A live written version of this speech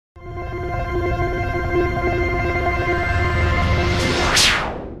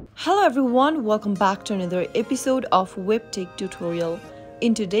Hello everyone, welcome back to another episode of Webtech Tutorial.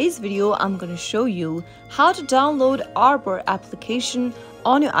 In today's video, I'm going to show you how to download Arbor application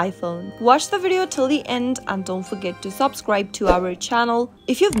on your iPhone. Watch the video till the end and don't forget to subscribe to our channel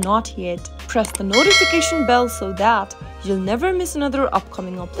if you've not yet. Press the notification bell so that you'll never miss another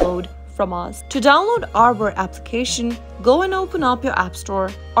upcoming upload from us. To download Arbor application, go and open up your App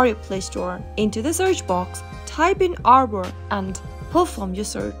Store or your Play Store. Into the search box, type in Arbor and perform your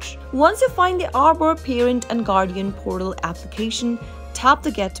search. Once you find the Arbor Parent and Guardian Portal application, tap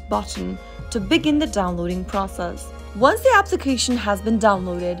the Get button to begin the downloading process. Once the application has been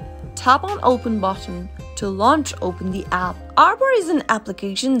downloaded, tap on Open button to open the app. Arbor is an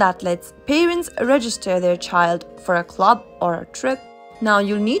application that lets parents register their child for a club or a trip. Now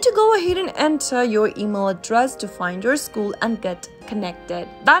you'll need to go ahead and enter your email address to find your school and get connected.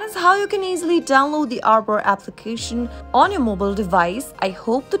 That is how you can easily download the Arbor application on your mobile device. I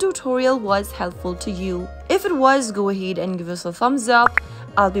hope the tutorial was helpful to you. If it was, go ahead and give us a thumbs up.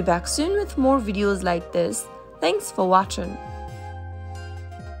 I'll be back soon with more videos like this. Thanks for watching.